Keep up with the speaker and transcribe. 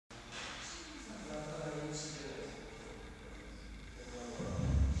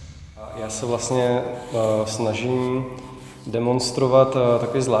se vlastně snažím demonstrovat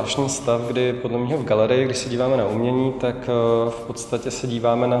takový zvláštní stav, kdy podle mě v galerii, když se díváme na umění, tak v podstatě se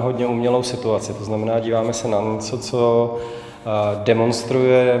díváme na hodně umělou situaci. To znamená, díváme se na něco, co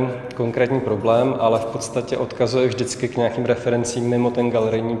demonstruje konkrétní problém, ale v podstatě odkazuje vždycky k nějakým referencím mimo ten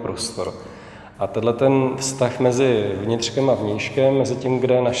galerijní prostor. A tenhle ten vztah mezi vnitřkem a vnějškem, mezi tím,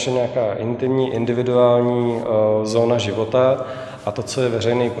 kde je naše nějaká intimní, individuální zóna života a to, co je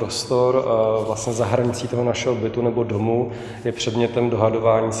veřejný prostor, vlastně za hranicí toho našeho bytu nebo domu, je předmětem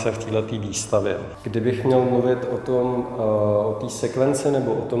dohadování se v této výstavě. Kdybych měl mluvit o té sekvenci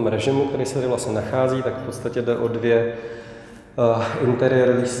nebo o tom režimu, který se tady vlastně nachází, tak v podstatě jde o dvě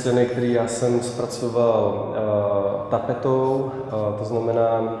interiérové scény, které já jsem zpracoval tapetou, to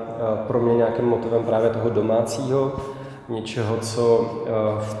znamená pro mě nějakým motivem právě toho domácího, něčeho, co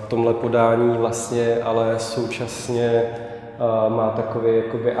v tomhle podání vlastně, ale současně má takový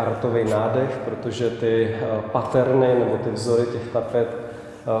jakoby artový nádech, protože ty paterny nebo ty vzory těch tapet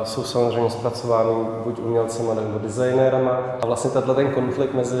jsou samozřejmě zpracovány buď umělcema nebo designérama. A vlastně ten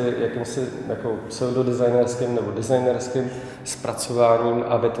konflikt mezi jakýmsi jako pseudodesignérským nebo designerským zpracováním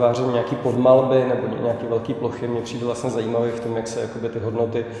a vytvářením nějaký podmalby nebo nějaký velký plochy mě přijde vlastně zajímavý v tom, jak se jakoby ty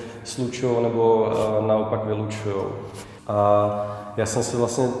hodnoty slučují nebo naopak vylučují. A já jsem si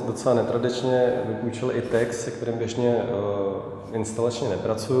vlastně docela netradičně vypůjčil i text, se kterým běžně instalačně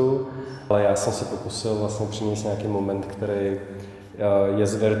nepracuju, ale já jsem si pokusil vlastně přinést nějaký moment, který je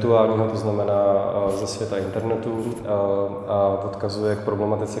z virtuálního, to znamená ze světa internetu a odkazuje k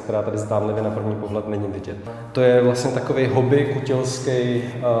problematice, která tady zdánlivě na první pohled není vidět. To je vlastně takový hobby kutilský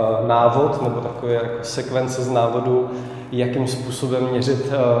návod, nebo takové jako sekvence z návodu, jakým způsobem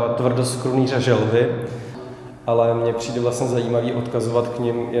měřit tvrdost krunýře želvy, ale mně přijde vlastně zajímavý odkazovat k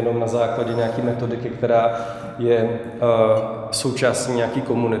nim jenom na základě nějaké metodiky, která je součástí nějaké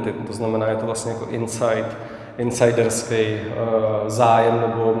komunity. To znamená, je to vlastně jako insiderský zájem,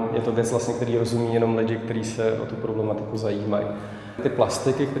 nebo je to věc, vlastně, který rozumí jenom lidi, kteří se o tu problematiku zajímají. Ty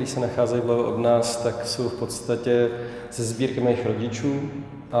plastiky, které se nacházejí vlevo od nás, tak jsou v podstatě ze sbírky mých rodičů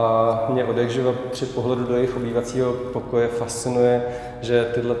a mě odjakživa při pohledu do jejich obývacího pokoje fascinuje,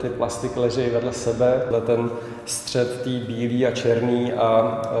 že tyhle ty plastiky leží vedle sebe. Ten střed tý bílý a černý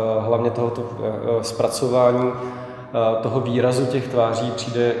a hlavně tohoto zpracování toho výrazu těch tváří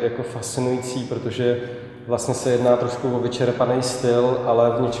přijde jako fascinující, protože vlastně se jedná trošku o vyčerpaný styl,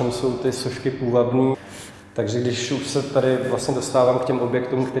 ale v něčem jsou ty sošky půvabný. Takže když už se tady vlastně dostávám k těm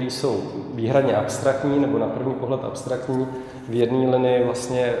objektům, které jsou výhradně abstraktní nebo na první pohled abstraktní, v jedné linii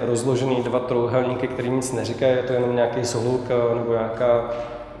vlastně rozložený dva trojúhelníky, které nic neříkají, je to jenom nějaký zhluk nebo nějaká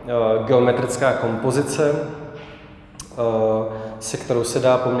geometrická kompozice, se kterou se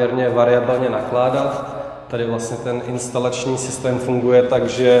dá poměrně variabilně nakládat. Tady vlastně ten instalační systém funguje tak,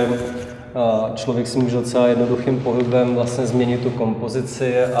 že člověk si může docela jednoduchým pohybem vlastně změnit tu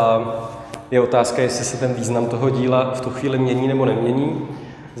kompozici a je otázka, jestli se ten význam toho díla v tu chvíli mění nebo nemění.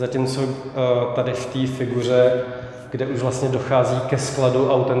 Zatímco tady v té figuře, kde už vlastně dochází ke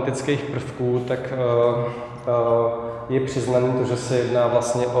skladu autentických prvků, tak je přiznaný to, že se jedná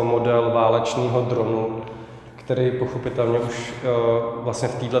vlastně o model válečného dronu, který pochopitelně už vlastně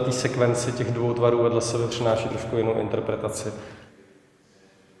v této sekvenci těch dvou tvarů vedle sebe přináší trošku jinou interpretaci.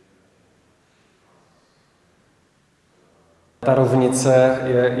 Ta rovnice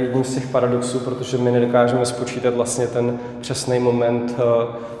je jedním z těch paradoxů, protože my nedokážeme spočítat vlastně ten přesný moment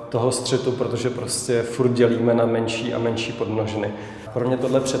toho střetu, protože prostě furt dělíme na menší a menší podmnožiny. Pro mě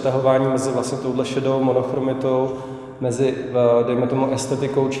tohle přetahování mezi vlastně touhle šedou monochromitou, mezi, dejme tomu,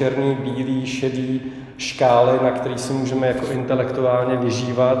 estetikou černý, bílý, šedý škály, na který si můžeme jako intelektuálně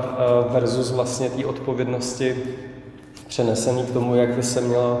vyžívat, versus vlastně té odpovědnosti přenesený k tomu, jak by se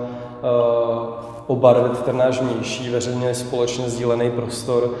mělo obarvit ten náš vnější, veřejně společně sdílený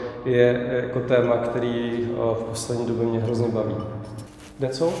prostor, je jako téma, který v poslední době mě hrozně baví.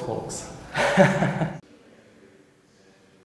 That's all, folks.